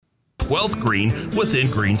12th green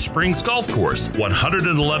within Green Springs Golf Course.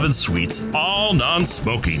 111 suites, all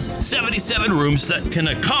non-smoking. 77 rooms that can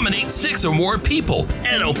accommodate 6 or more people,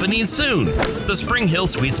 and opening soon. The Spring Hill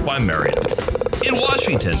Suites by Marriott in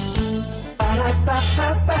Washington.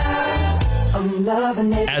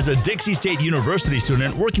 As a Dixie State University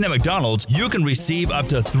student working at McDonald's, you can receive up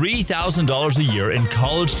to $3,000 a year in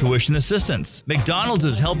college tuition assistance. McDonald's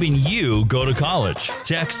is helping you go to college.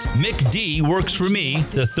 Text McD works for me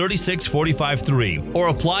to 36453 or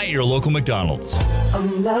apply at your local McDonald's.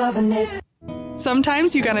 I'm loving it.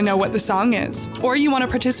 Sometimes you gotta know what the song is, or you want to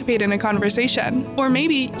participate in a conversation, or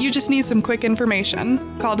maybe you just need some quick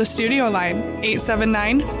information. Call the studio line,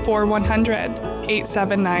 879-4100,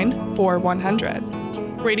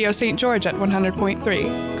 879-4100. Radio St. George at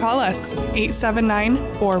 100.3. Call us,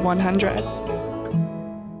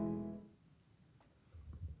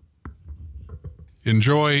 879-4100.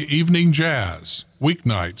 Enjoy Evening Jazz,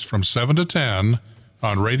 weeknights from 7 to 10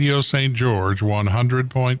 on Radio St. George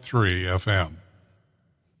 100.3 FM.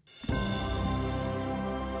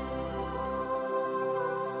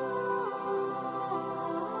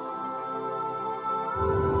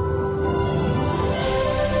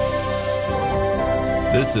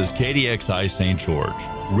 This is KDXI St. George,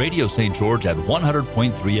 Radio St. George at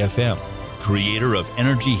 100.3 FM. Creator of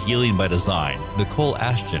Energy Healing by Design, Nicole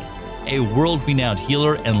Ashton, a world-renowned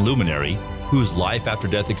healer and luminary whose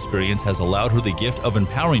life-after-death experience has allowed her the gift of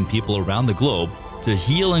empowering people around the globe to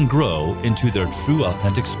heal and grow into their true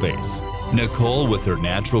authentic space. Nicole, with her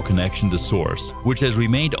natural connection to Source, which has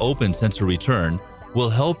remained open since her return, will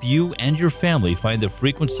help you and your family find the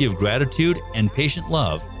frequency of gratitude and patient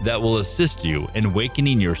love that will assist you in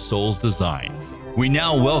awakening your soul's design. We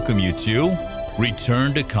now welcome you to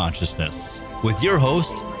Return to Consciousness with your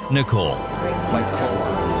host, Nicole.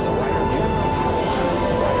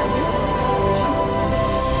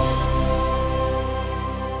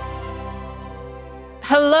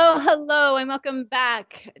 Hello, and welcome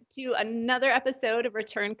back to another episode of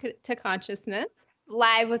Return to Consciousness,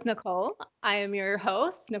 live with Nicole. I am your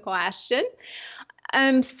host, Nicole Ashton.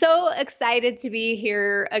 I'm so excited to be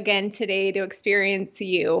here again today to experience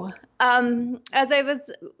you. As I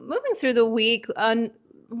was moving through the week,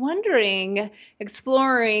 wondering,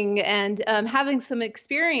 exploring, and having some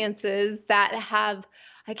experiences that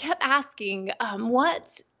I kept asking,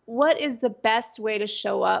 what is the best way to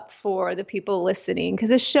show up for the people listening? Because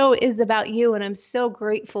this show is about you, and I'm so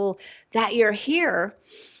grateful that you're here.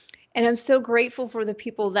 And I'm so grateful for the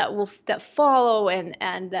people that follow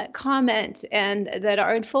and that comment and that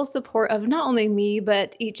are in full support of not only me,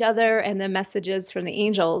 but each other and the messages from the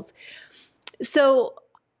angels. So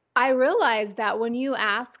I realized that when you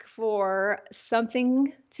ask for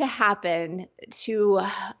something to happen to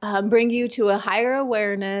bring you to a higher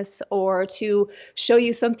awareness or to show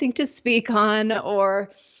you something to speak on or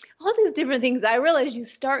all these different things, I realize you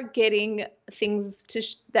start getting things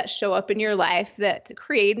that show up in your life that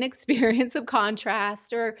create an experience of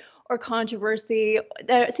contrast or controversy.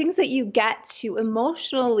 There are things that you get to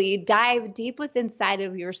emotionally dive deep within inside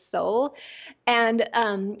of your soul and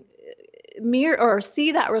mirror or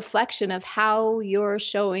see that reflection of how you're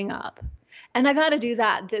showing up. And I got to do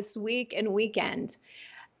that this week and weekend.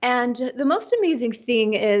 And the most amazing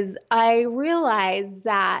thing is I realized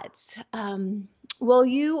that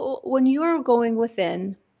when you are going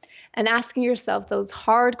within and asking yourself those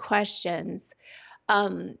hard questions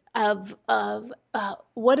of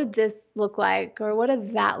what did this look like, or what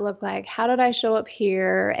did that look like? How did I show up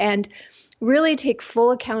here? And really take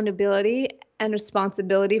full accountability and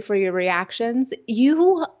responsibility for your reactions.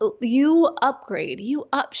 You upgrade, you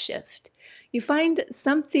upshift. You find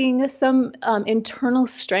some internal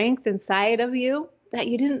strength inside of you that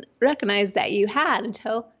you didn't recognize that you had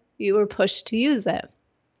until you were pushed to use it.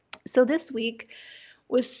 So this week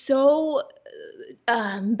was so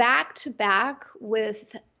back to back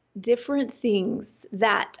with different things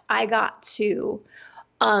that I got to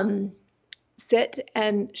sit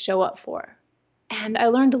and show up for. And I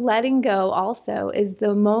learned letting go also is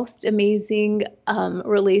the most amazing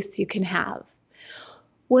release you can have.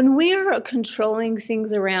 When we're controlling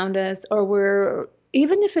things around us, or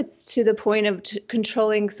even if it's to the point of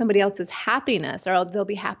controlling somebody else's happiness, or they'll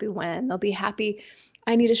be happy when, they'll be happy,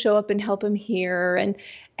 I need to show up and help them here. And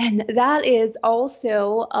that is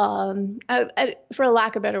also, for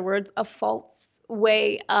lack of better words, a false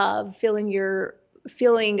way of feeling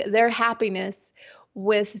their happiness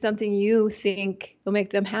with something you think will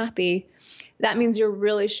make them happy. That means you're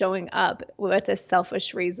really showing up with the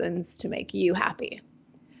selfish reasons to make you happy.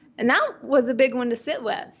 And that was a big one to sit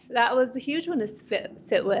with. That was a huge one to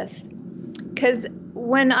sit with. Because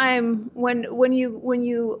when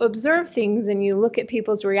you observe things and you look at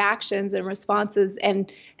people's reactions and responses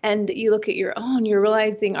and you look at your own, you're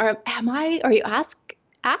realizing,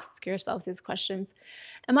 ask yourself these questions.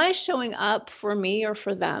 Am I showing up for me or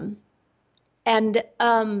for them? And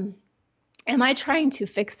am I trying to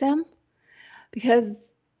fix them?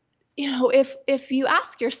 Because, if you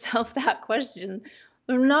ask yourself that question,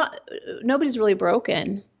 nobody's really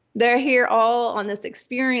broken. They're here all on this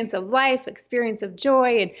experience of life, experience of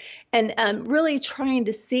joy, and really trying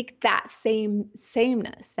to seek that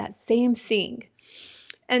sameness, that same thing.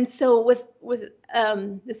 And so with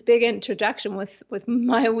this big introduction with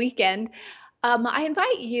my weekend, I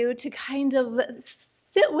invite you to kind of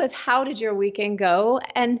sit with, how did your weekend go?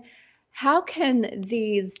 And how can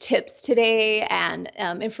these tips today and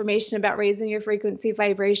information about raising your frequency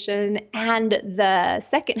vibration, and the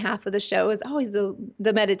second half of the show is always the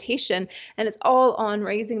meditation, and it's all on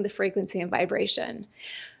raising the frequency and vibration.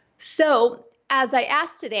 So as I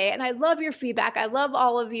asked today, and I love your feedback, I love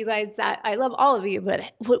all of you guys,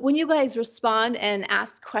 but when you guys respond and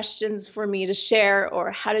ask questions for me to share,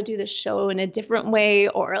 or how to do the show in a different way,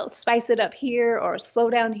 or spice it up here, or slow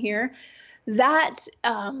down here, that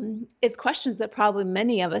is questions that probably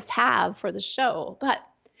many of us have for the show. But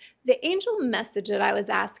the angel message that I was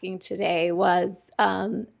asking today was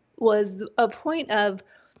a point of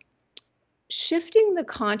shifting the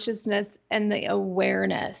consciousness and the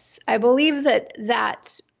awareness. I believe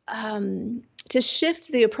that to shift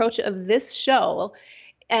the approach of this show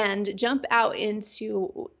and jump out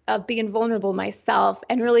into being vulnerable myself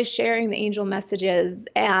and really sharing the angel messages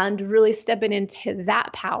and really stepping into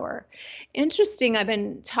that power. Interesting, I've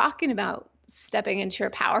been talking about stepping into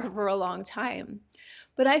your power for a long time,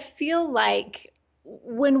 but I feel like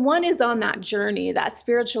when one is on that journey, that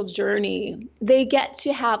spiritual journey, they get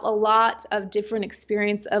to have a lot of different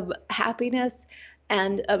experience of happiness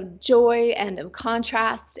and of joy and of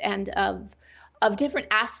contrast and of different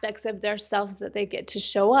aspects of their selves that they get to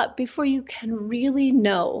show up before you can really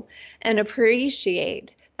know and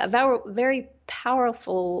appreciate that very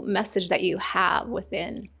powerful message that you have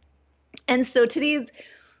within. And so today's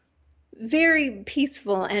very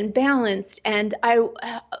peaceful and balanced, and I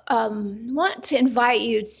want to invite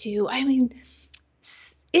you to,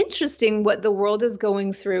 it's interesting what the world is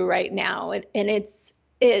going through right now, and it's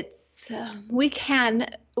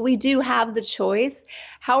we do have the choice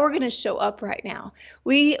how we're going to show up right now.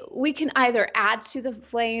 We can either add to the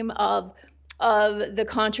flame of the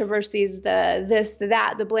controversies, the this, the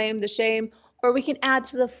that, the blame, the shame, or we can add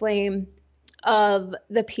to the flame of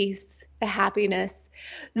the peace, the happiness,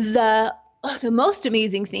 the most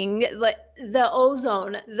amazing thing, like the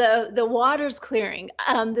ozone, the water's clearing,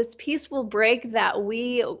 this peaceful break that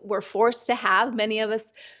we were forced to have, many of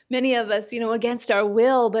us, against our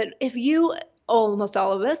will. But almost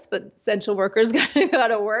all of us, but essential workers got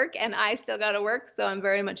to work, and I still got to work. So I'm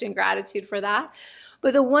very much in gratitude for that.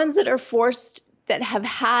 But the ones that are forced, that have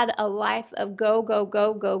had a life of go, go,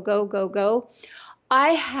 go, go, go, go, go,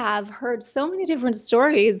 I have heard so many different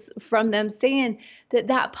stories from them saying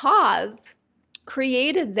that pause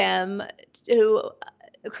created them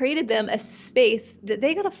a space that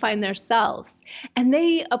they got to find themselves. And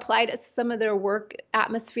they applied it to some of their work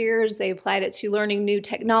atmospheres. They applied it to learning new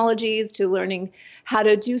technologies, to learning how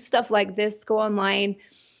to do stuff like this, go online.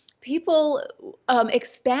 People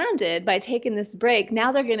expanded by taking this break.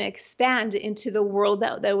 Now they're going to expand into the world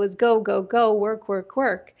that was go, go, go, work, work,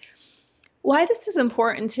 work. Why this is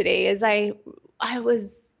important today is I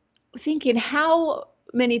was thinking how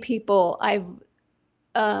many people I've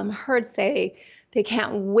heard say they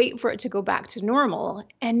can't wait for it to go back to normal.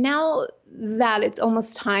 And now that it's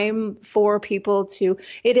almost time for people you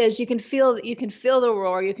can feel the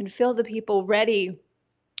roar, you can feel the people ready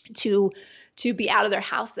to be out of their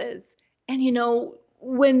houses. And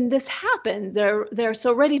when this happens, they're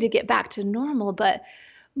so ready to get back to normal, but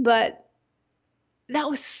that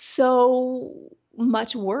was so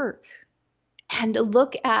much work. And to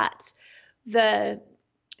look at the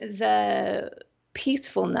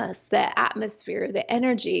peacefulness, the atmosphere, the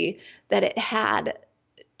energy that it had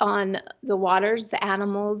on the waters, the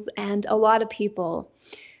animals, and a lot of people.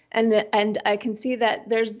 And I can see that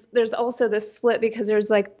there's also this split because there's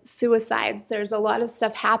like suicides. There's a lot of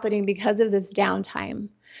stuff happening because of this downtime.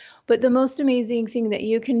 But the most amazing thing that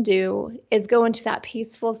you can do is go into that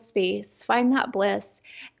peaceful space, find that bliss,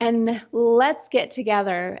 and let's get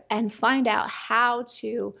together and find out how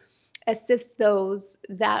to assist those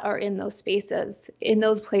that are in those spaces, in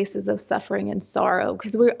those places of suffering and sorrow,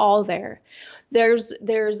 because we're all there. There's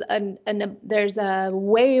a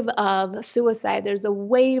wave of suicide. There's a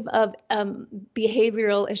wave of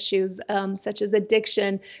behavioral issues, such as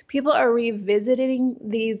addiction. People are revisiting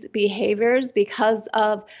these behaviors because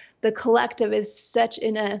of the collective is such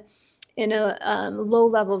in a low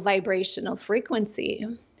level vibrational frequency.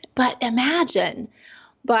 But imagine,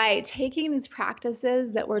 by taking these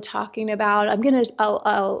practices that we're talking about,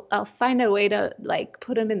 I'll find a way to like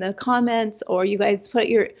put them in the comments, or you guys put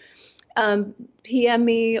your PM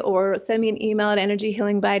me or send me an email at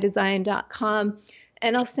energyhealingbydesign.com,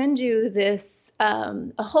 and I'll send you this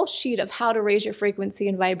a whole sheet of how to raise your frequency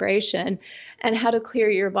and vibration, and how to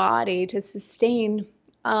clear your body to sustain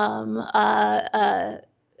a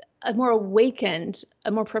more awakened,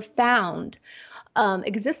 a more profound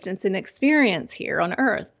existence and experience here on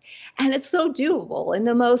Earth. And it's so doable in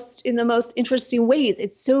the most interesting ways.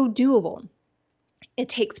 It's so doable. It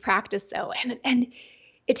takes practice though. And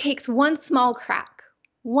it takes one small crack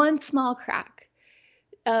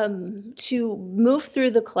to move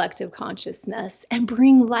through the collective consciousness and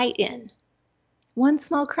bring light in. One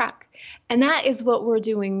small crack. And that is what we're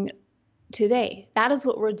doing today. That is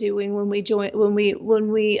what we're doing when we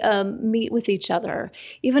meet with each other,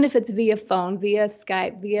 even if it's via phone, via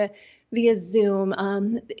Skype, via Zoom.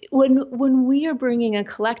 When we are bringing a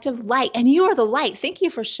collective light, and you are the light. Thank you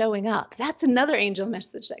for showing up. That's another angel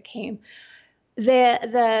message that came.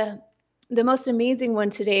 The most amazing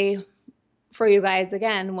one today for you guys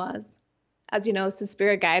again was, as you know, it's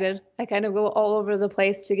spirit guided. I kind of go all over the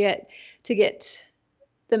place to get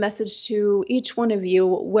the message to each one of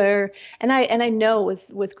you, and I know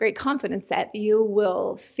with great confidence that you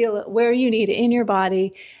will feel it where you need it in your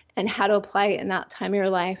body and how to apply it in that time of your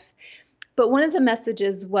life. But one of the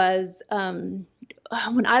messages was when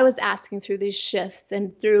I was asking through these shifts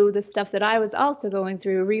and through the stuff that I was also going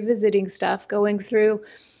through, revisiting stuff, going through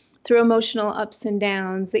emotional ups and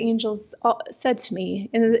downs, the angels said to me,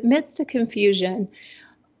 in the midst of confusion,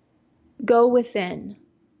 go within,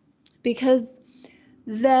 because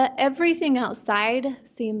everything outside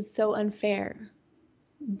seems so unfair,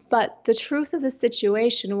 but the truth of the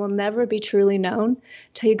situation will never be truly known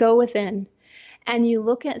till you go within and you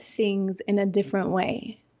look at things in a different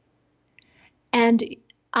way. And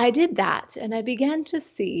I did that, and I began to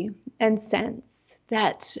see and sense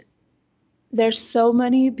that there's so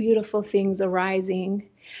many beautiful things arising.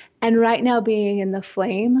 And right now, being in the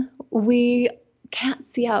flame, we can't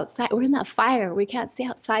see outside. We're in that fire. We can't see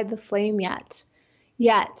outside the flame yet.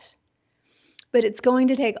 But it's going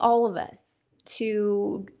to take all of us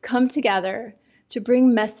to come together, to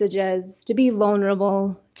bring messages, to be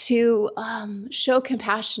vulnerable, to show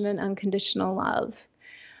compassion and unconditional love.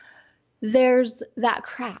 There's that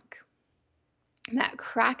crack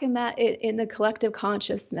in the collective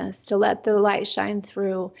consciousness to let the light shine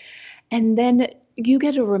through. And then you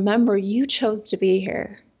get to remember you chose to be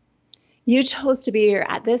here. You chose to be here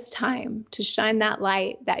at this time to shine that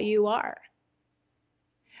light that you are.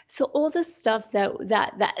 So all this stuff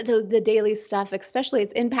the daily stuff, especially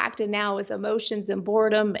it's impacted now with emotions and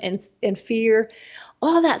boredom and fear,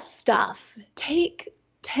 all that stuff, take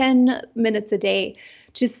 10 minutes a day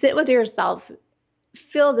to sit with yourself,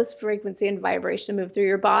 feel this frequency and vibration move through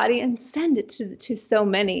your body and send it to so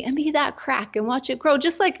many, and be that crack and watch it grow.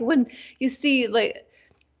 Just like when you see, like,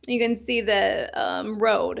 you can see the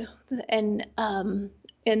road and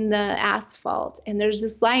in the asphalt, and there's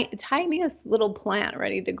this tiniest little plant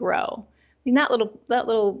ready to grow. I mean, that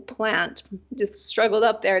little plant just struggled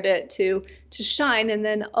up there to shine, and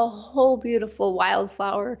then a whole beautiful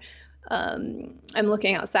wildflower. I'm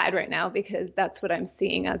looking outside right now because that's what I'm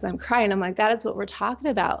seeing as I'm crying. I'm like, that is what we're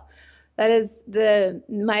talking about. That is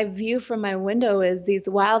my view from my window is these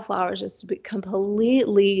wildflowers just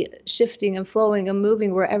completely shifting and flowing and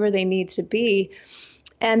moving wherever they need to be.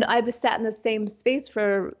 And I've sat in the same space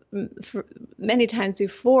for many times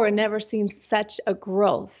before and never seen such a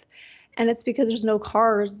growth. And it's because there's no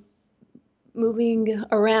cars moving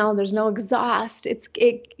around. There's no exhaust.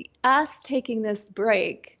 Us taking this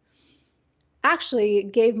break actually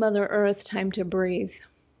gave Mother Earth time to breathe.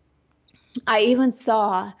 I even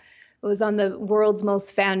saw, it was on the world's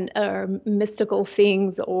most mystical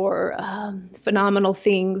things or phenomenal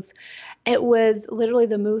things. It was literally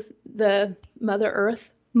the Mother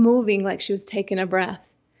Earth moving like she was taking a breath.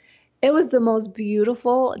 It was the most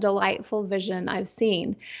beautiful, delightful vision I've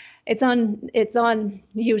seen. It's on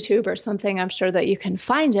YouTube or something. I'm sure that you can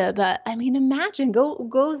find it. But I mean, imagine,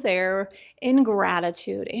 go there in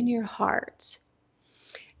gratitude in your heart.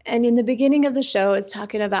 And in the beginning of the show, it's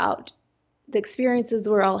talking about the experiences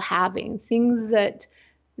we're all having, things that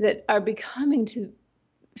are becoming to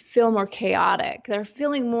feel more chaotic. They're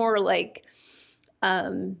feeling more like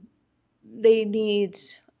they need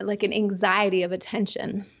like an anxiety of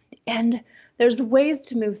attention. And there's ways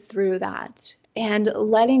to move through that. And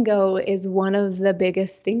letting go is one of the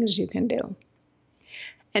biggest things you can do.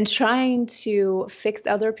 And trying to fix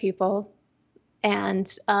other people, and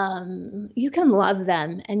you can love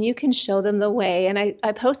them and you can show them the way. And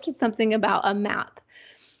I posted something about a map.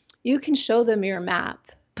 You can show them your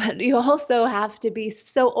map, but you also have to be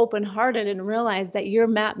so open-hearted and realize that your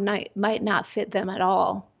map might not fit them at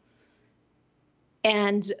all.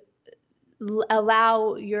 And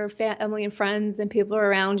allow your family and friends and people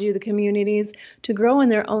around you, the communities, to grow in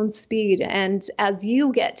their own speed. And as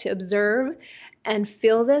you get to observe and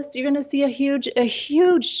feel this, you're going to see a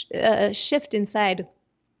huge shift inside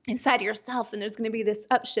yourself. And there's going to be this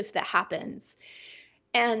upshift that happens.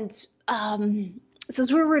 And so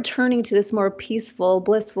as we're returning to this more peaceful,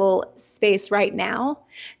 blissful space right now,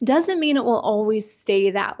 doesn't mean it will always stay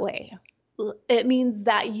that way. It means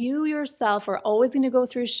that you yourself are always going to go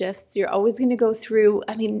through shifts. You're always going to go through,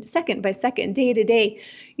 second by second, day to day.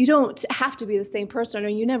 You don't have to be the same person, or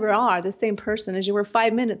you never are the same person as you were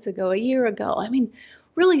 5 minutes ago, a year ago.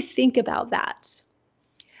 Really think about that.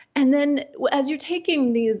 And then as you're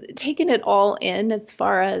taking it all in, as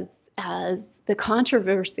far as the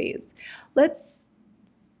controversies, let's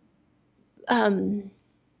bring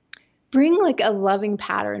like a loving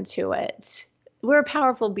pattern to it. We're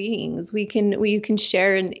powerful beings. You can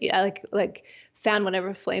share and like fan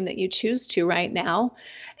whatever flame that you choose to right now.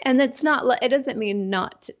 And it doesn't mean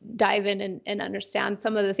not dive in and understand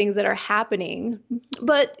some of the things that are happening,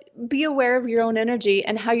 but be aware of your own energy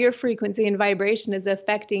and how your frequency and vibration is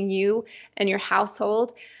affecting you and your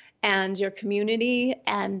household and your community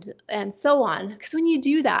and so on. Because when you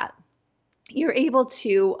do that, you're able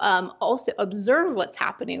to also observe what's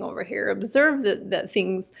happening over here, observe the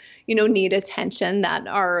things, need attention that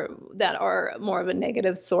are more of a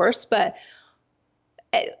negative source, but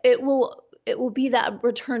it will be that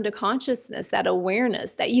return to consciousness, that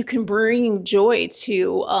awareness that you can bring joy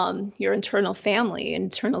to your internal family,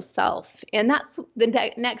 internal self. And that's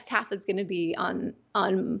the next half is going to be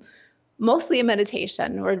on mostly a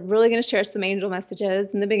meditation. We're really going to share some angel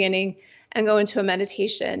messages in the beginning and go into a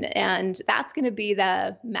meditation. And that's going to be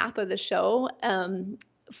the map of the show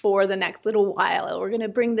for the next little while. We're going to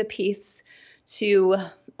bring the peace to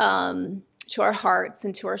our hearts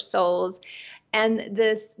and to our souls. And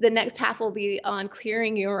the next half will be on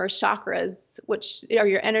clearing your chakras, which are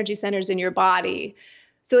your energy centers in your body.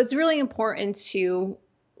 So it's really important to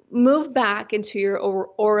move back into your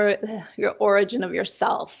origin of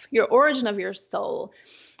yourself, your origin of your soul.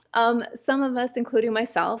 Some of us, including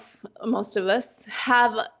myself, most of us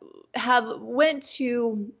have went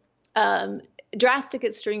to drastic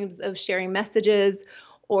extremes of sharing messages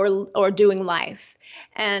or doing life,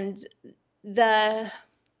 and the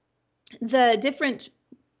different.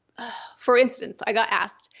 For instance, I got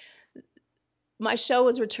asked. My show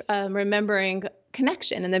was remembering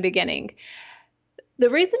connection in the beginning. The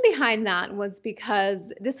reason behind that was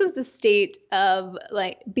because this was a state of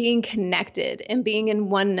like being connected and being in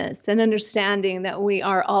oneness and understanding that we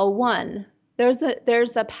are all one. There's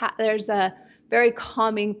a very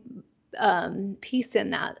calming peace in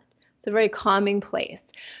that. It's a very calming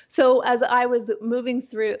place. So as I was moving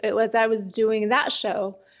through it, as I was doing that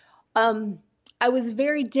show, I was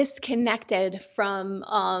very disconnected from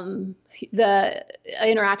the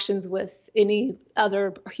interactions with any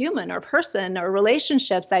other human or person or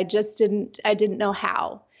relationships. I didn't know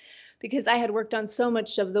how, because I had worked on so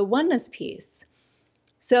much of the oneness piece.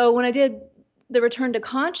 So when I did the return to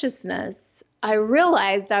consciousness, I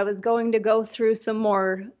realized I was going to go through some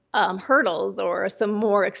more hurdles or some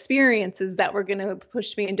more experiences that were going to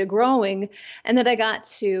push me into growing, and that I got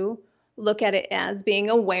to look at it as being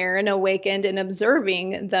aware and awakened and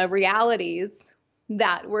observing the realities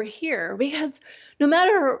that were here. Because no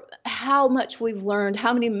matter how much we've learned,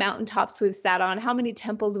 how many mountaintops we've sat on, how many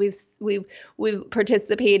temples we've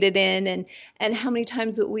participated in, and how many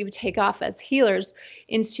times we take off as healers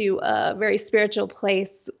into a very spiritual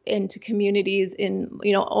place, into communities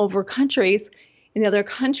over countries, in the other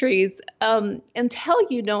countries, until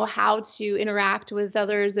you know how to interact with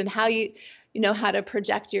others and how you know how to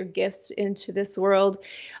project your gifts into this world,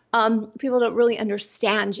 people don't really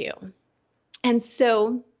understand you. And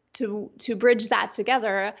so to bridge that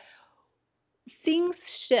together,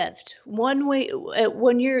 things shift one way.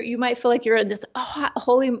 When you might feel like you're in this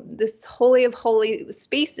holy of holy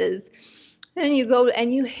spaces, and you go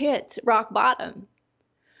and you hit rock bottom.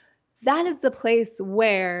 that is the place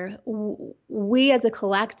where we as a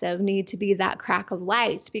collective need to be that crack of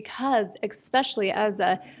light, because especially as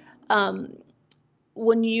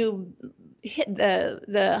when you hit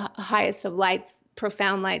the highest of lights,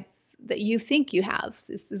 profound lights that you think you have,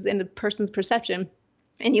 this is in a person's perception,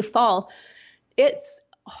 and you fall, it's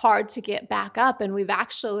hard to get back up. And we've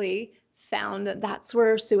actually found that that's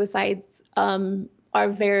where suicides are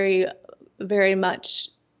very, very much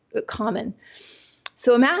common.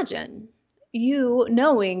 So imagine you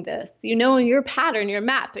knowing this, you knowing your pattern, your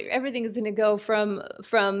map, everything is going to go from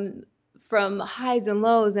highs and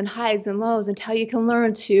lows until you can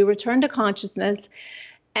learn to return to consciousness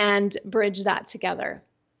and bridge that together.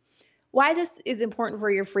 Why this is important for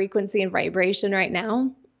your frequency and vibration right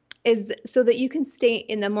now is so that you can stay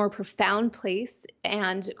in the more profound place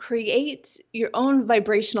and create your own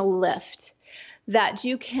vibrational lift, that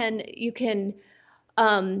you can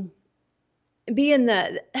be in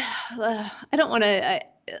the, I don't want to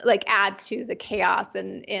add to the chaos,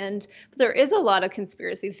 and there is a lot of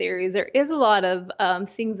conspiracy theories. There is a lot of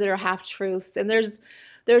things that are half truths, and there's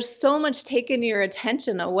so much taking your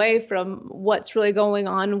attention away from what's really going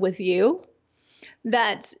on with you,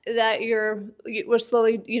 that we're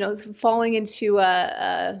slowly, falling into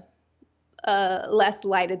a less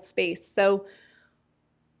lighted space. So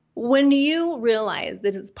when you realize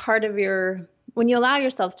that it's part of when you allow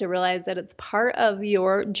yourself to realize that it's part of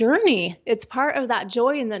your journey, it's part of that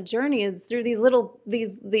joy, and that journey is through these well,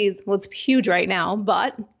 it's huge right now,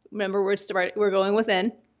 but remember, we're going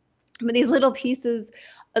within, but these little pieces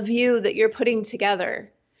of you that you're putting together.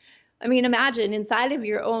 I mean, imagine inside of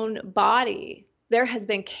your own body, there has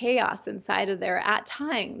been chaos inside of there at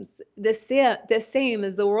times, the same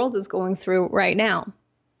as the world is going through right now.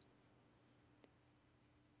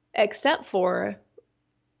 Except for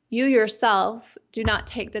you yourself do not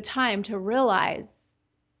take the time to realize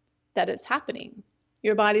that it's happening.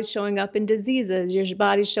 Your body's showing up in diseases. Your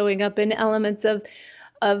body's showing up in elements of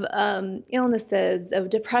illnesses, of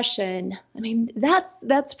depression. I mean,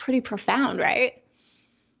 that's pretty profound, right?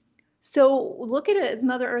 So look at it as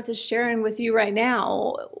Mother Earth is sharing with you right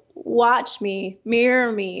now. Watch me,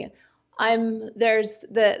 mirror me. Through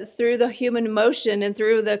the human emotion and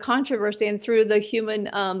through the controversy and through the human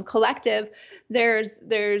collective, there's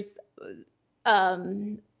the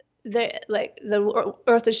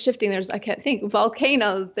earth is shifting. I can't think,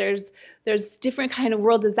 volcanoes. There's different kind of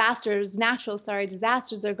world disasters, natural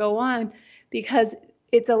disasters that go on, because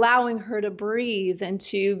it's allowing her to breathe and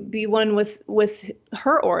to be one with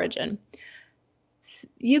her origin.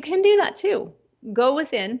 You can do that too. Go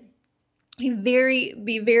within. Be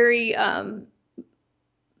very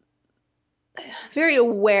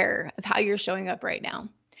aware of how you're showing up right now.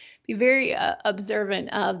 Be very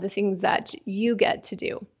observant of the things that you get to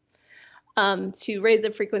do to raise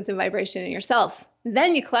the frequency and vibration in yourself.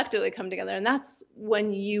 Then you collectively come together, and that's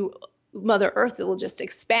when Mother Earth will just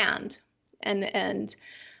expand. And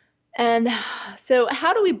so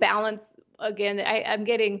how do we balance, again, I'm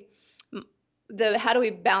getting how do we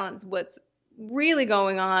balance what's really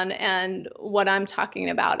going on and what I'm talking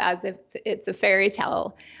about as if it's a fairy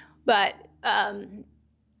tale, but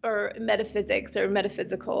or metaphysics or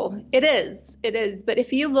metaphysical. It is. But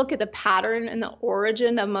if you look at the pattern and the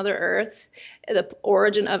origin of Mother Earth, the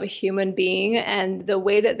origin of a human being, and the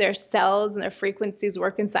way that their cells and their frequencies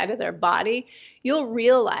work inside of their body, you'll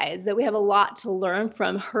realize that we have a lot to learn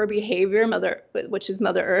from her behavior, which is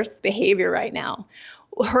Mother Earth's behavior right now.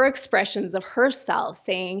 Her expressions of herself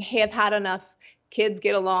saying, hey, I've had enough, kids,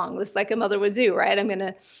 get along, just like a mother would do, right? I'm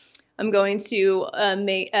going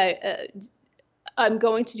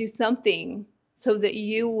to do something so that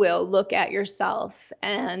you will look at yourself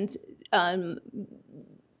and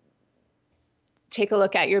take a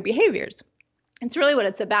look at your behaviors. It's really what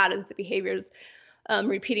it's about, is the behaviors,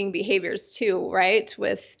 repeating behaviors too, right?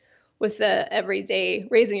 With the everyday,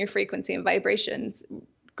 raising your frequency and vibrations,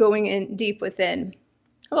 going in deep within.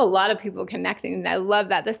 Oh, a lot of people connecting, and I love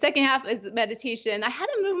that. The second half is meditation. I had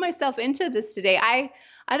to move myself into this today. I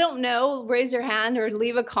don't know, raise your hand or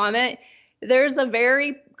leave a comment. There's a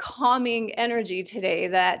very calming energy today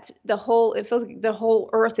that it feels like the whole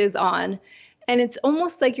earth is on, and it's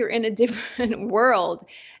almost like you're in a different world.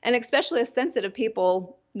 And especially as sensitive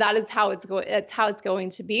people, that's how it's going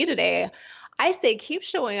to be today. I say keep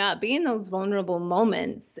showing up, be in those vulnerable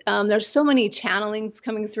moments. There's so many channelings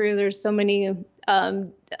coming through. There's so many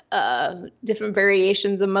different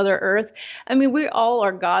variations of Mother Earth. I mean, we all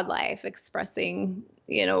are God life, expressing,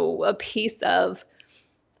 a piece of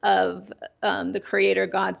the Creator,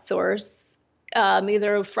 God source,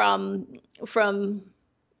 either from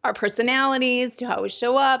our personalities, to how we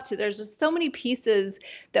show up, to there's just so many pieces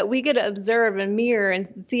that we get to observe and mirror and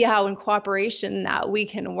see how in cooperation that we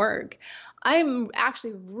can work. I'm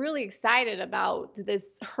actually really excited about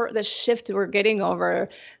the shift we're getting over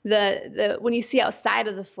the when you see outside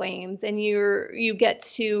of the flames, and you get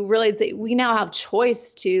to realize that we now have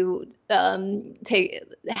choice to take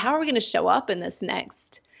how are we going to show up in this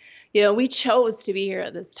next. We chose to be here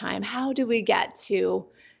at this time. How do I get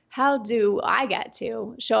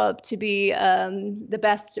to show up to be the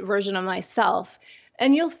best version of myself?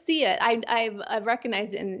 And you'll see it. I've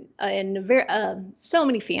recognized in very, so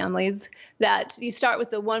many families that you start with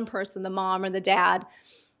the one person, the mom or the dad,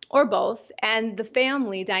 or both, and the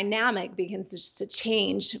family dynamic begins to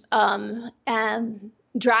change and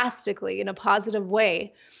drastically in a positive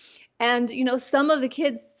way. And some of the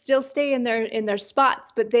kids still stay in their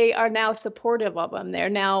spots, but they are now supportive of them.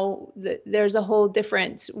 There's a whole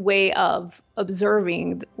different way of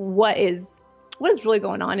observing what is really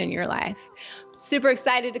going on in your life. Super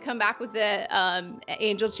excited to come back with the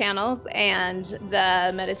angel channels and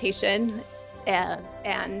the meditation.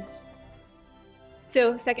 And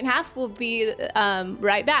so second half will be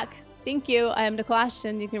right back. Thank you. I am Nicole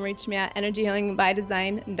Ashton. You can reach me at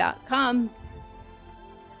energyhealingbydesign.com.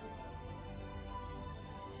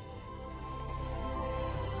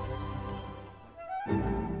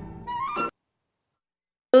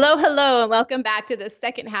 Hello, and welcome back to the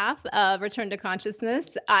second half of Return to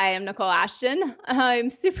Consciousness. I am Nicole Ashton. I'm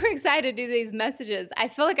super excited to do these messages. I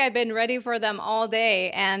feel like I've been ready for them all day,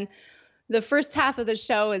 and the first half of the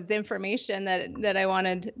show is information that I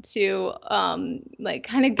wanted to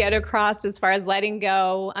kind of get across as far as letting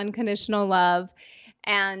go, unconditional love,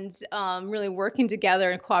 and really working together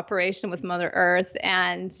in cooperation with Mother Earth.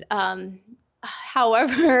 And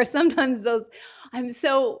however, sometimes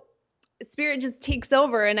Spirit just takes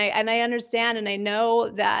over, and I understand, and I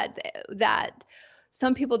know that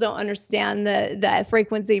some people don't understand the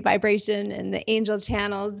frequency, vibration, and the angel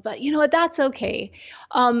channels, but you know what? That's okay.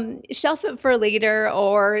 Shelf it for later,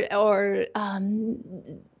 or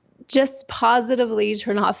just positively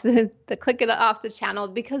turn off click it off the channel,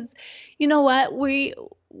 because you know what?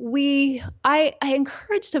 I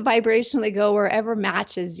encourage to vibrationally go wherever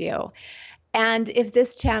matches you. And if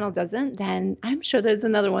this channel doesn't, then I'm sure there's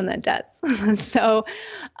another one that does. So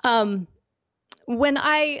when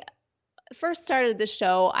I first started the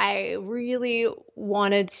show, I really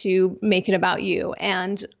wanted to make it about you.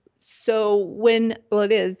 And so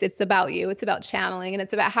it's about you. It's about channeling, and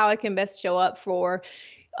it's about how I can best show up for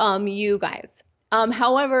you guys.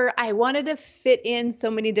 However, I wanted to fit in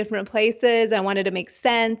so many different places. I wanted to make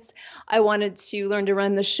sense. I wanted to learn to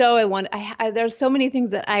run the show. There's so many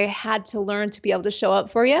things that I had to learn to be able to show up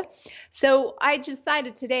for you. So I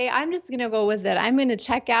decided today I'm just going to go with it. I'm going to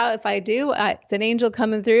check out if I do. It's an angel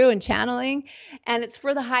coming through and channeling, and it's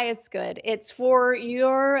for the highest good. It's for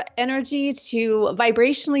your energy to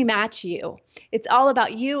vibrationally match you. It's all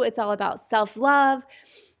about you. It's all about self-love.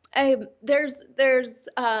 There's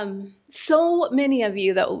so many of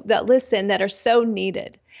you that listen that are so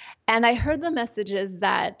needed. And I heard the messages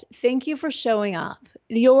that thank you for showing up.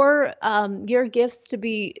 Your gifts to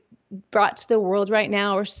be brought to the world right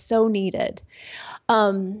now are so needed.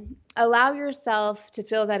 Allow yourself to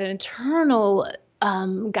feel that internal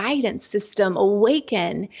guidance system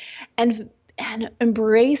awaken, and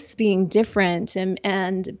embrace being different,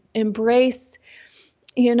 and embrace,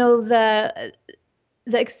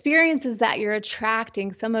 the experiences that you're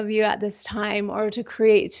attracting, some of you at this time, or to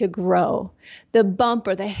create, to grow. The bump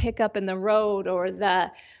or the hiccup in the road, or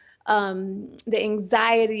the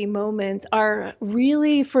anxiety moments are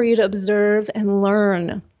really for you to observe and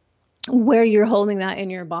learn where you're holding that in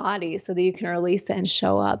your body, so that you can release it and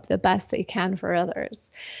show up the best that you can for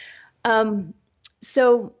others. And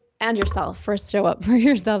yourself. First, show up for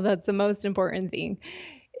yourself. That's the most important thing.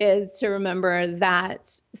 Is to remember that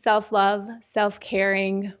self-love,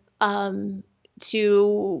 self-caring,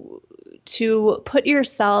 to put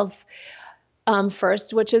yourself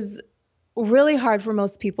first, which is really hard for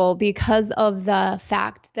most people because of the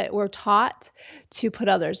fact that we're taught to put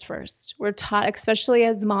others first. We're taught, especially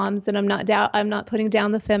as moms, and I'm not putting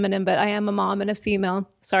down the feminine, but I am a mom and a female.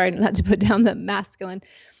 Sorry, not to put down the masculine,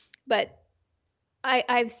 but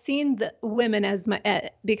I've seen the women as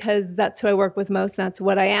because that's who I work with most. And that's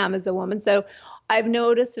what I am as a woman. So I've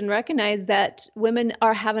noticed and recognized that women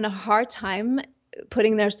are having a hard time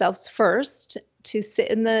putting themselves first, to sit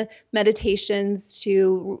in the meditations,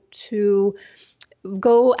 to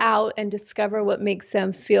go out and discover what makes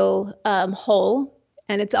them feel whole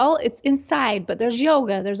And it's inside, but there's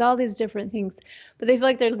yoga, there's all these different things, but they feel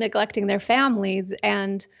like they're neglecting their families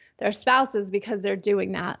and their spouses because they're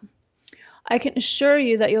doing that. I can assure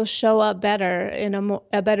you that you'll show up better in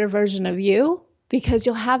a better version of you because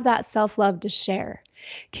you'll have that self-love to share.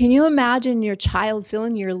 Can you imagine your child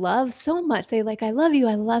feeling your love so much? They like, I love you,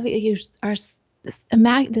 I love you. You are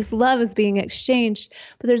this love is being exchanged,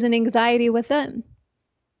 but there's an anxiety within.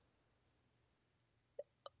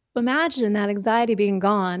 Imagine that anxiety being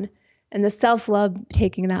gone and the self-love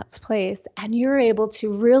taking that place, and you're able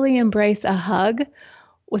to really embrace a hug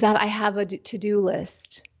without I have a to-do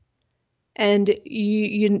list. And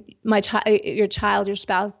your child, your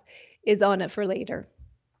spouse is on it for later.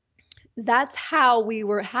 That's how we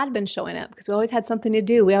had been showing up, because we always had something to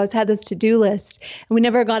do. We always had this to-do list, and we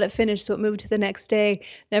never got it finished, so it moved to the next day.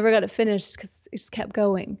 Never got it finished because it just kept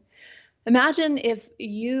going. Imagine if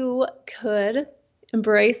you could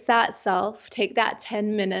embrace that self, take that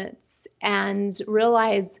 10 minutes, and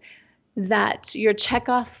realize that your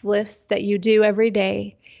checkoff list that you do every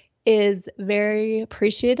day is very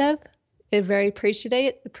appreciated.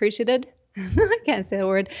 I can't say the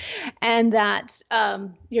word. And that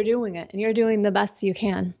you're doing it and you're doing the best you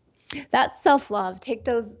can. That's self-love. Take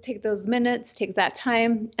those minutes, take that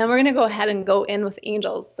time, and we're going to go ahead and go in with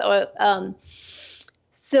angels.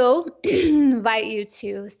 So invite you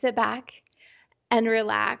to sit back and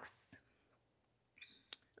relax.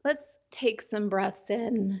 Let's take some breaths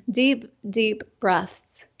in, deep, deep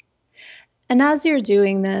breaths. And as you're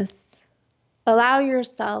doing this, allow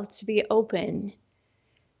yourself to be open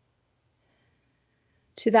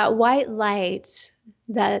to that white light,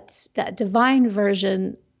 that divine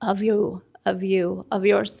version of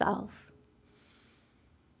yourself.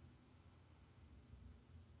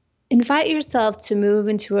 Invite yourself to move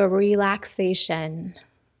into a relaxation,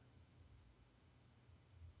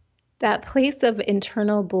 that place of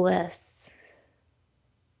internal bliss.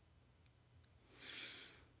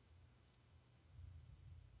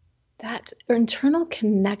 That internal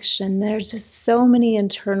connection. There's just so many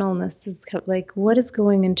internalnesses. Like, what does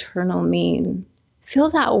going internal mean? Feel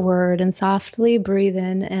that word and softly breathe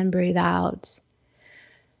in and breathe out.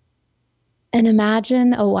 And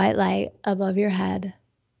imagine a white light above your head.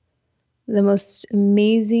 The most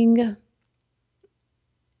amazing,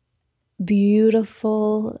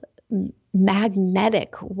 beautiful,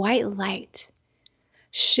 magnetic white light,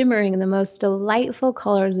 shimmering in the most delightful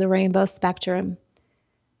colors of the rainbow spectrum.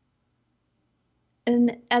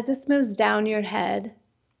 And as this moves down your head,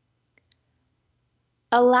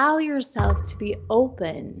 allow yourself to be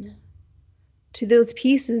open to those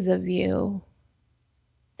pieces of you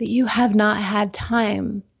that you have not had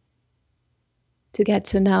time to get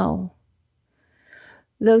to know.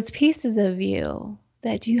 Those pieces of you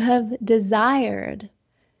that you have desired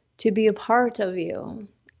to be a part of you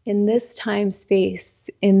in this time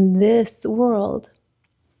space, in this world.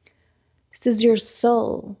 This is your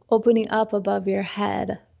soul opening up above your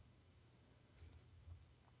head.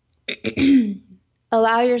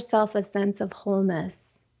 Allow yourself a sense of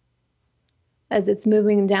wholeness as it's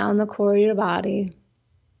moving down the core of your body.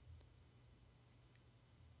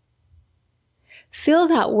 Feel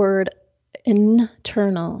that word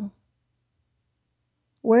internal.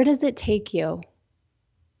 Where does it take you?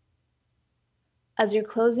 As you're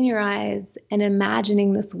closing your eyes and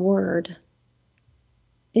imagining this word,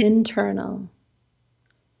 internal.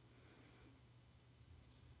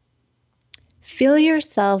 Feel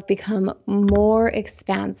yourself become more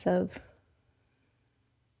expansive.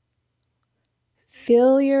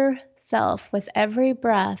 Feel yourself with every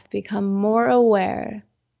breath become more aware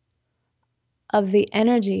of the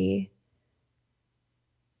energy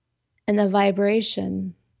and the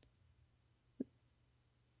vibration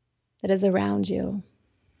that is around you.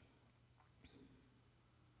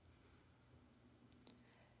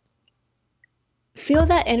 Feel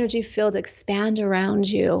that energy field expand around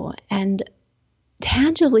you and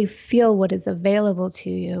tangibly feel what is available to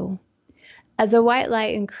you. As the white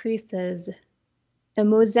light increases and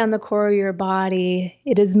moves down the core of your body,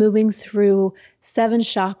 it is moving through 7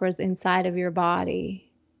 chakras inside of your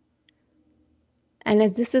body. And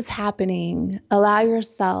as this is happening, allow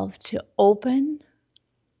yourself to open,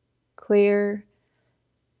 clear,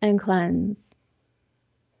 and cleanse.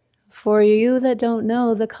 For you that don't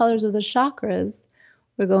know the colors of the chakras,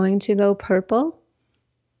 we're going to go purple,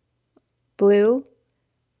 blue,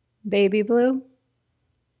 baby blue,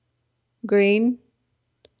 green,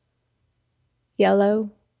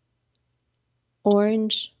 yellow,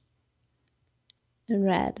 orange, and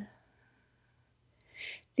red.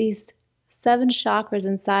 These 7 chakras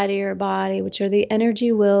inside of your body, which are the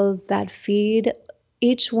energy wheels that feed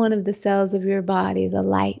each one of the cells of your body, the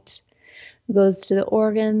light goes to the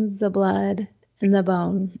organs, the blood, and the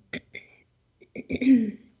bone.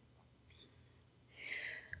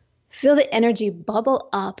 Feel the energy bubble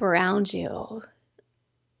up around you,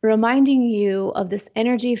 reminding you of this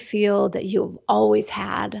energy field that you've always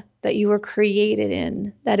had, that you were created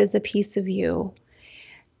in, that is a piece of you.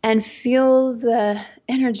 And feel the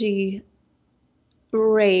energy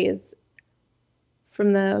raise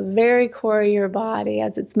from the very core of your body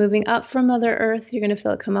as it's moving up from Mother Earth. You're going to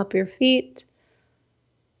feel it come up your feet,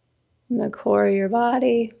 from the core of your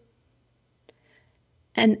body,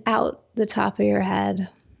 and out the top of your head.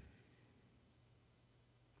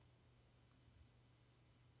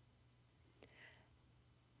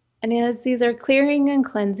 And as these are clearing and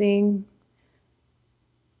cleansing,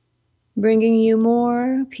 bringing you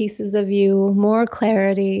more pieces of you, more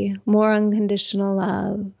clarity, more unconditional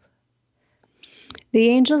love, the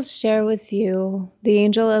angels share with you, the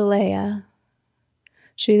angel Alea,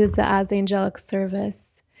 she is as angelic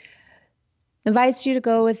service, invites you to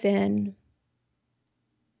go within.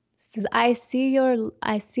 Says, I see your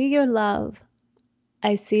love.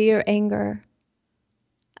 I see your anger.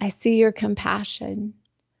 I see your compassion.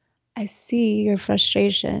 I see your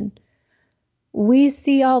frustration. We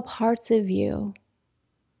see all parts of you.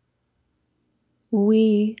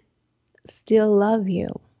 We still love you.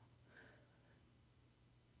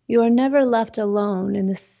 You are never left alone in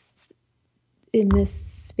this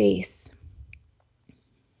space.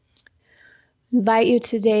 Invite you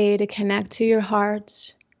today to connect to your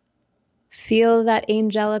heart. Feel that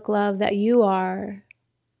angelic love that you are.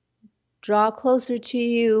 Draw closer to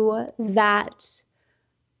you that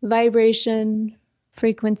vibration,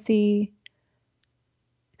 frequency.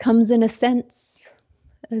 Comes in a sense,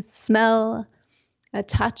 a smell, a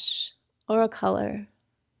touch, or a color,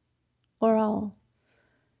 or all.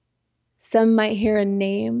 Some might hear a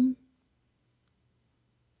name,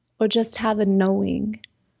 or just have a knowing.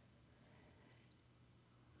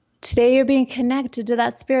 Today you're being connected to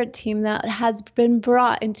that spirit team that has been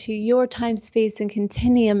brought into your time, space, and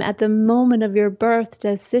continuum at the moment of your birth to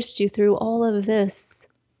assist you through all of this.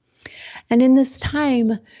 And in this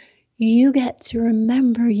time, you get to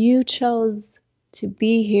remember you chose to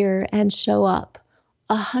be here and show up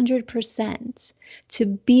 100%, to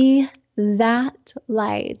be that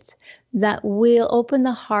light that will open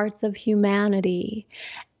the hearts of humanity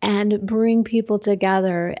and bring people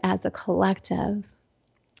together as a collective.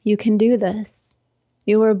 You can do this.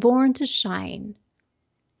 You were born to shine.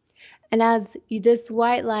 And as this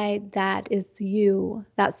white light that is you,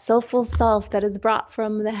 that soulful self that is brought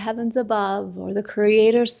from the heavens above or the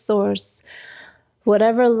creator source,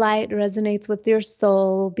 whatever light resonates with your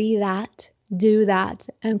soul, be that, do that,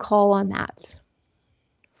 and call on that.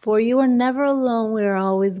 For you are never alone, we are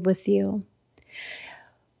always with you.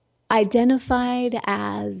 Identified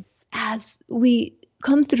as we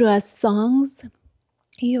come through as songs,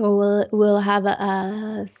 you will have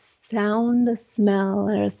a sound, a smell,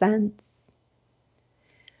 or a sense.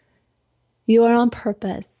 You are on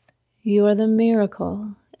purpose. You are the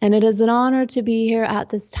miracle. And it is an honor to be here at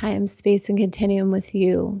this time, space, and continuum with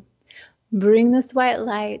you. Bring this white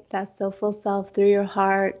light, that soulful self, through your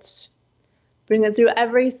heart. Bring it through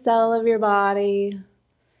every cell of your body.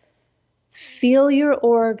 Feel your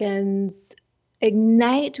organs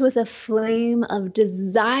ignite with a flame of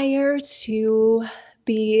desire to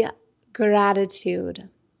be gratitude.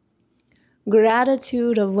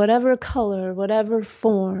 Gratitude of whatever color, whatever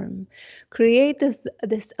form. Create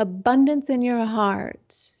this abundance in your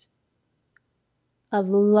heart of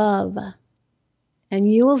love.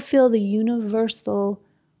 And you will feel the universal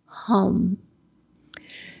hum.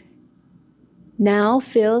 Now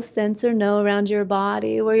feel, sense, or know around your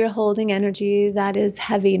body where you're holding energy that is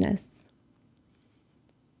heaviness.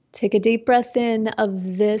 Take a deep breath in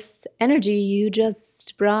of this energy you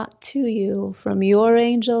just brought to you from your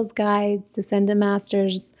angels, guides, ascended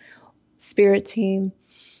masters, spirit team.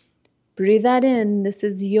 Breathe that in. This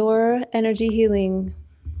is your energy healing.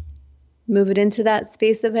 Move it into that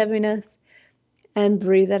space of heaviness and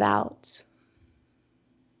breathe it out.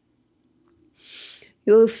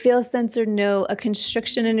 You'll feel, sense, or know a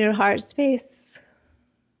constriction in your heart space,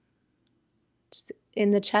 just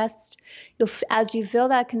in the chest. As you feel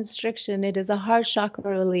that constriction, it is a heart chakra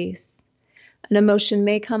release. An emotion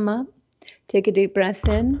may come up. Take a deep breath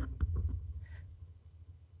in.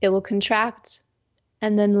 It will contract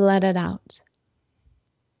and then let it out.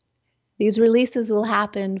 These releases will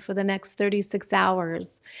happen for the next 36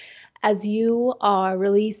 hours as you are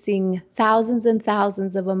releasing thousands and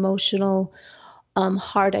thousands of emotional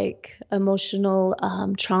heartache, emotional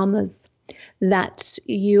traumas. that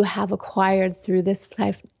you have acquired through this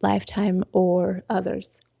lifetime or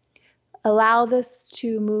others. Allow this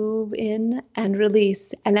to move in and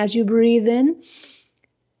release. And as you breathe in,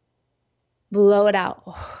 blow it out.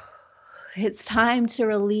 It's time to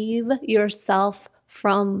relieve yourself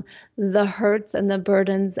from the hurts and the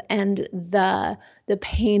burdens and the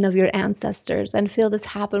pain of your ancestors, and feel this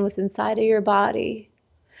happen with inside of your body.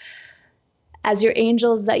 As your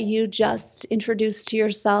angels that you just introduced to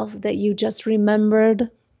yourself, that you just remembered,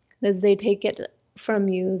 as they take it from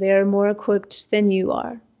you, they are more equipped than you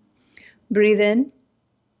are. Breathe in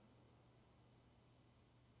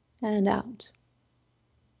and out.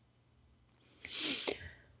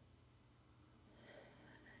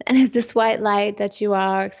 And as this white light that you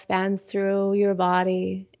are expands through your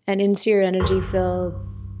body and into your energy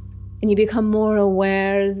fields, and you become more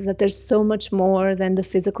aware that there's so much more than the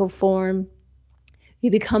physical form, you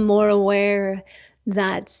become more aware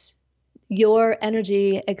that your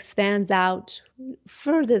energy expands out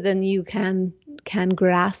further than you can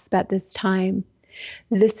grasp at this time.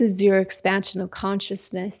 This is your expansion of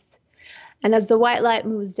consciousness. And as the white light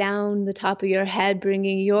moves down the top of your head,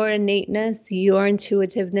 bringing your innateness, your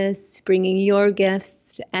intuitiveness, bringing your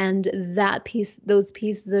gifts, and that piece, those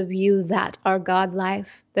pieces of you that are God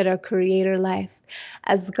life, that are creator life,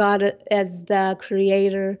 as God, as the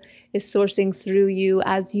creator is sourcing through you,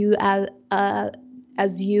 as you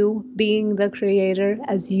being the creator,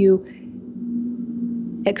 as you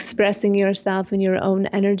expressing yourself in your own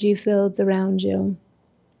energy fields around you.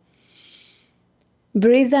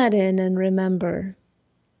 Breathe that in and remember.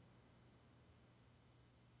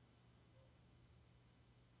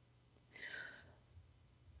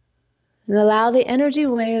 And allow the energy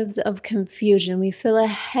waves of confusion. We feel a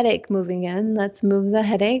headache moving in. Let's move the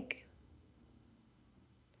headache.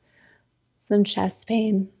 Some chest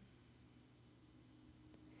pain.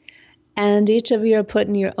 And each of you are put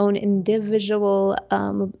in your own individual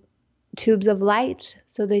tubes of light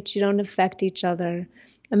so that you don't affect each other.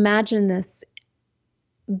 Imagine this.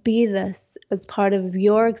 Be this as part of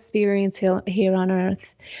your experience here on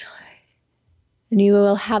earth. And you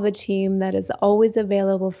will have a team that is always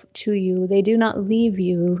available to you. They do not leave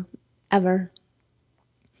you ever.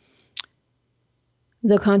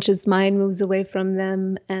 The conscious mind moves away from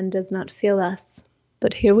them and does not feel us.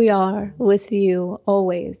 But here we are with you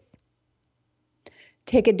always.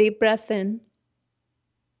 Take a deep breath in.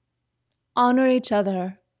 Honor each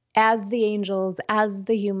other as the angels, as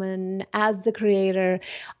the human, as the creator.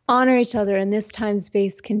 Honor each other in this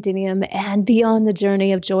time-space continuum and be on the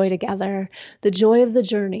journey of joy together. The joy of the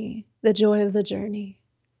journey, the joy of the journey.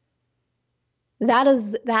 That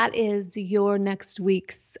is your next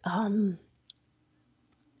week's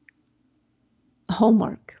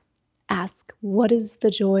homework. Ask, what is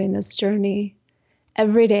the joy in this journey?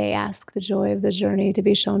 Every day, ask the joy of the journey to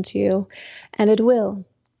be shown to you, and it will,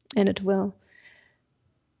 and it will.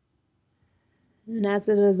 And as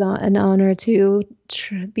it is an honor to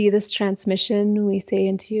be this transmission, we say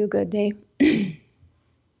unto you, good day.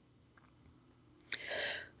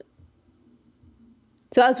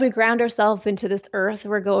 So as we ground ourselves into this earth,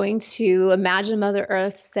 we're going to imagine Mother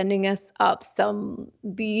Earth sending us up some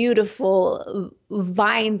beautiful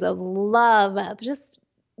vines of love. Just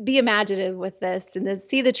be imaginative with this, and then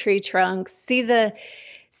see the tree trunks, see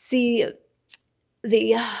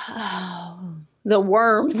the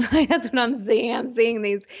worms. That's what I'm seeing. I'm seeing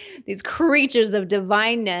these creatures of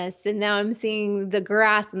divineness, and now I'm seeing the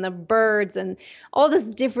grass and the birds and all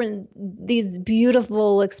these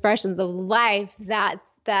beautiful expressions of life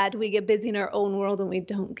that we get busy in our own world and we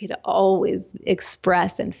don't get to always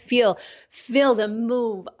express and feel them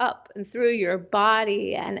move up and through your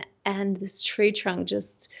body, and this tree trunk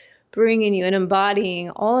just bringing you and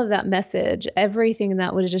embodying all of that message, everything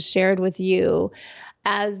that was just shared with you.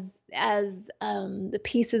 As the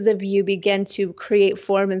pieces of you begin to create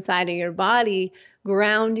form inside of your body,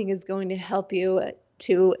 grounding is going to help you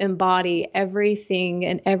to embody everything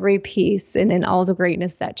and every piece and in all the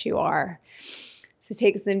greatness that you are. So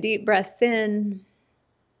take some deep breaths in.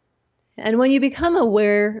 And when you become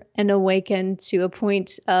aware and awakened to a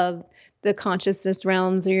point of the consciousness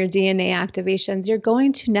realms or your DNA activations, you're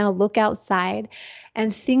going to now look outside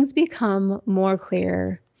and things become more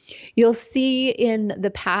clear. You'll see in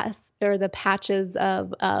the past or the patches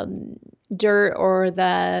of dirt or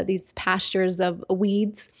these pastures of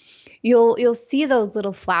weeds, you'll see those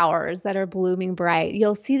little flowers that are blooming bright.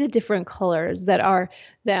 You'll see the different colors that are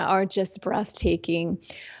just breathtaking.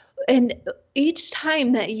 And each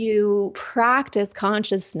time that you practice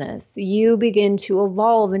consciousness, you begin to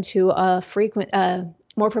evolve into a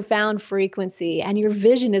more profound frequency, and your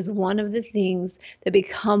vision is one of the things that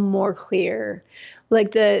become more clear,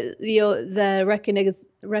 like the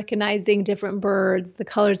recognizing different birds, the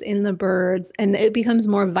colors in the birds, and it becomes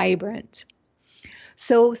more vibrant.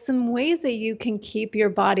 So some ways that you can keep your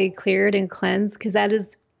body cleared and cleansed, because that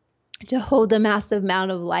is to hold a massive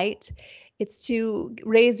amount of light. It's to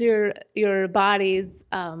raise your body's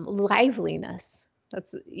liveliness.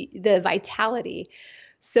 That's the vitality.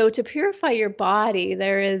 So to purify your body,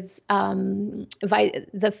 there is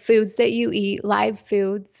the foods that you eat, live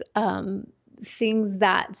foods, things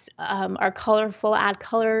that are colorful, add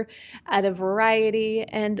color, add a variety.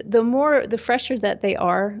 And the fresher that they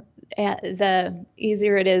are, the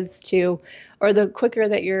easier it is to, or the quicker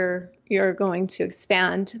that you're going to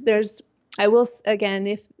expand. I will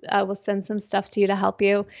send some stuff to you to help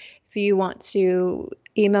you. If you want to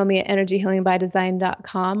email me at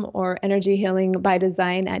energyhealingbydesign.com or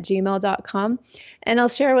energyhealingbydesign@gmail.com. And I'll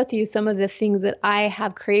share with you some of the things that I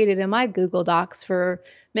have created in my Google Docs for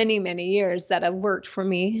many, many years that have worked for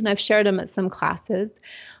me. And I've shared them at some classes.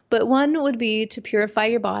 But one would be to purify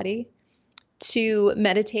your body, to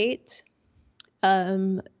meditate,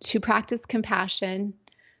 to practice compassion,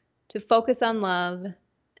 to focus on love,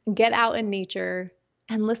 get out in nature,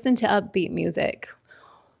 and listen to upbeat music.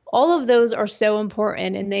 All of those are so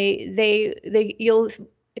important, and you'll,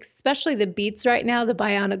 especially the beats right now, the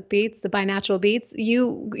bionic beats, the binatural beats,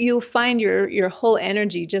 you'll find your whole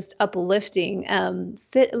energy just uplifting.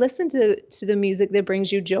 Listen to the music that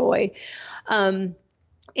brings you joy.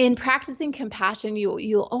 In practicing compassion,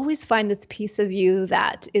 you'll always find this piece of you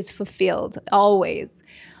that is fulfilled, always.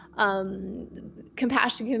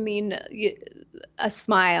 Compassion can mean a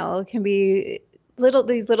smile, it can be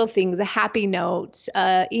these little things, a happy note,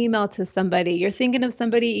 email to somebody, you're thinking of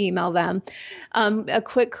somebody, email them, a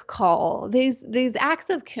quick call. These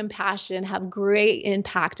acts of compassion have great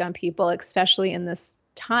impact on people, especially in this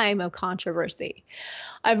time of controversy.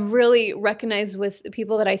 I've really recognized with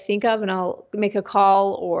people that I think of, and I'll make a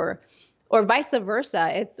call, or vice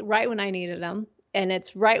versa. It's right when I needed them, and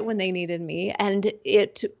it's right when they needed me. And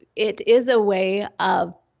it is a way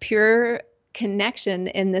of pure connection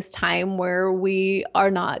in this time where we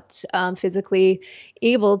are not physically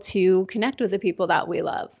able to connect with the people that we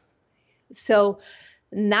love. So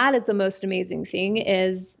that is the most amazing thing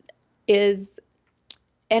is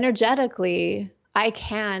energetically, I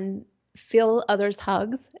can feel others'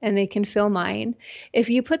 hugs and they can feel mine. If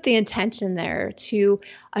you put the intention there to,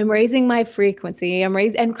 I'm raising my frequency,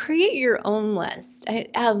 and create your own list.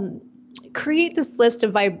 Create this list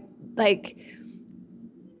of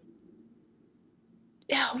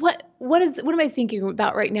what am I thinking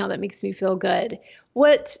about right now that makes me feel good?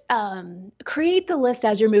 Create the list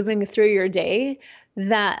as you're moving through your day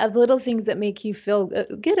of little things that make you feel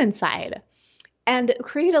good inside. And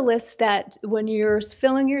create a list that when you're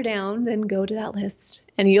feeling you're down, then go to that list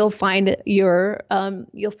and you'll find your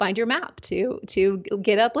map to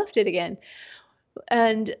get uplifted again.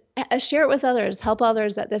 And share it with others, help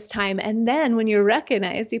others at this time. And then when you're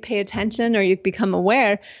recognized, you pay attention or you become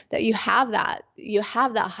aware that you have that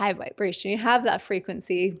high vibration, you have that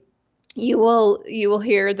frequency. You will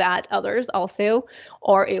hear that others also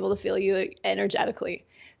are able to feel you energetically,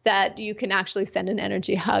 that you can actually send an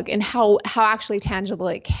energy hug, and how actually tangible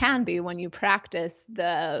it can be when you practice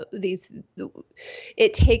it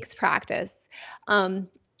takes practice.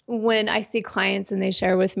 When I see clients and they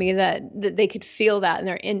share with me that they could feel that, and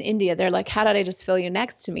they're in India, they're like, how did I just feel you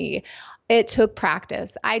next to me? It took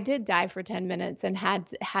practice. I did dive for 10 minutes and had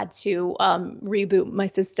to reboot my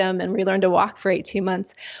system and relearn to walk for 18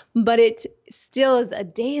 months. But it still is a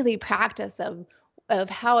daily practice of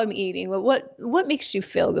how I'm eating, what makes you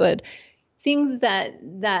feel good, things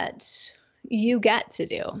that you get to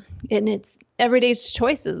do. And it's everyday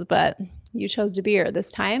choices, but you chose to be here this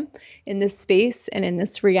time, in this space, and in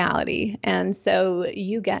this reality. And so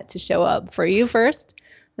you get to show up for you first,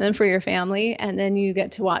 and then for your family, and then you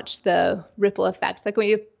get to watch the ripple effects. Like when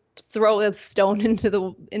you throw a stone into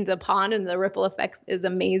the pond and the ripple effect is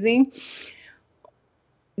amazing.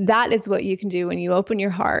 That is what you can do when you open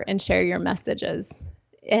your heart and share your messages.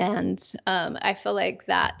 And I feel like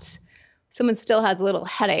that someone still has a little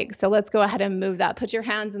headache. So let's go ahead and move that. Put your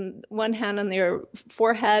one hand on your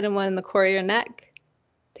forehead and one in the core of your neck.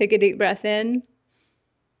 Take a deep breath in,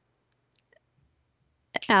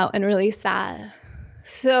 out, and release that.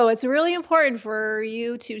 So it's really important for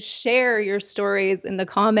you to share your stories in the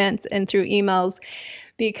comments and through emails,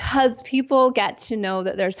 because people get to know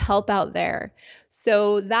that there's help out there.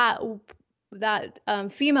 So that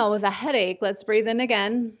female with a headache, let's breathe in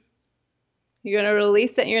again. You're going to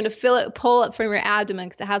release it. And you're going to pull it from your abdomen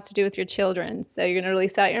because it has to do with your children. So you're going to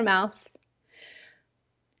release it out your mouth.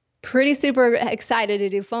 Pretty super excited to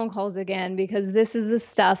do phone calls again because this is the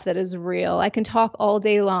stuff that is real. I can talk all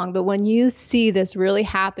day long, but when you see this really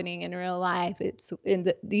happening in real life,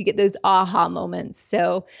 you get those aha moments.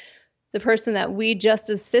 So the person that we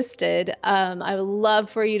just assisted, I would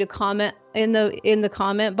love for you to comment in the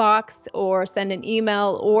comment box or send an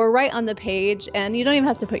email or write on the page. And you don't even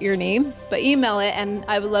have to put your name, but email it. And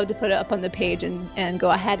I would love to put it up on the page and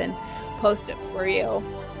go ahead and post it for you.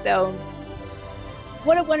 So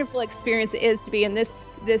what a wonderful experience it is to be in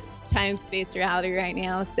this time, space, reality right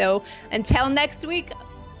now. So until next week,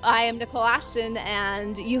 I am Nicole Ashton,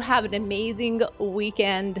 and you have an amazing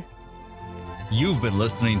weekend. You've been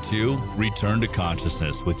listening to Return to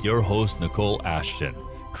Consciousness with your host, Nicole Ashton,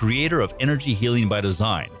 creator of Energy Healing by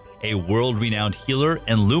Design, a world-renowned healer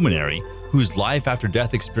and luminary whose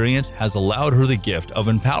life-after-death experience has allowed her the gift of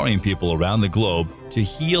empowering people around the globe to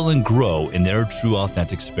heal and grow in their true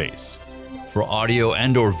authentic space. For audio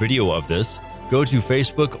and or video of this, go to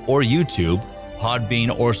Facebook or YouTube, Podbean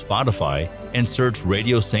or Spotify, and search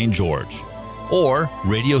Radio St. George or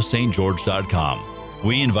radiostgeorge.com.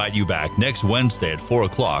 We invite you back next Wednesday at 4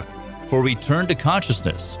 o'clock for Return to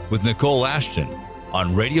Consciousness with Nicole Ashton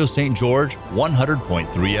on Radio St. George 100.3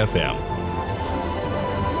 FM.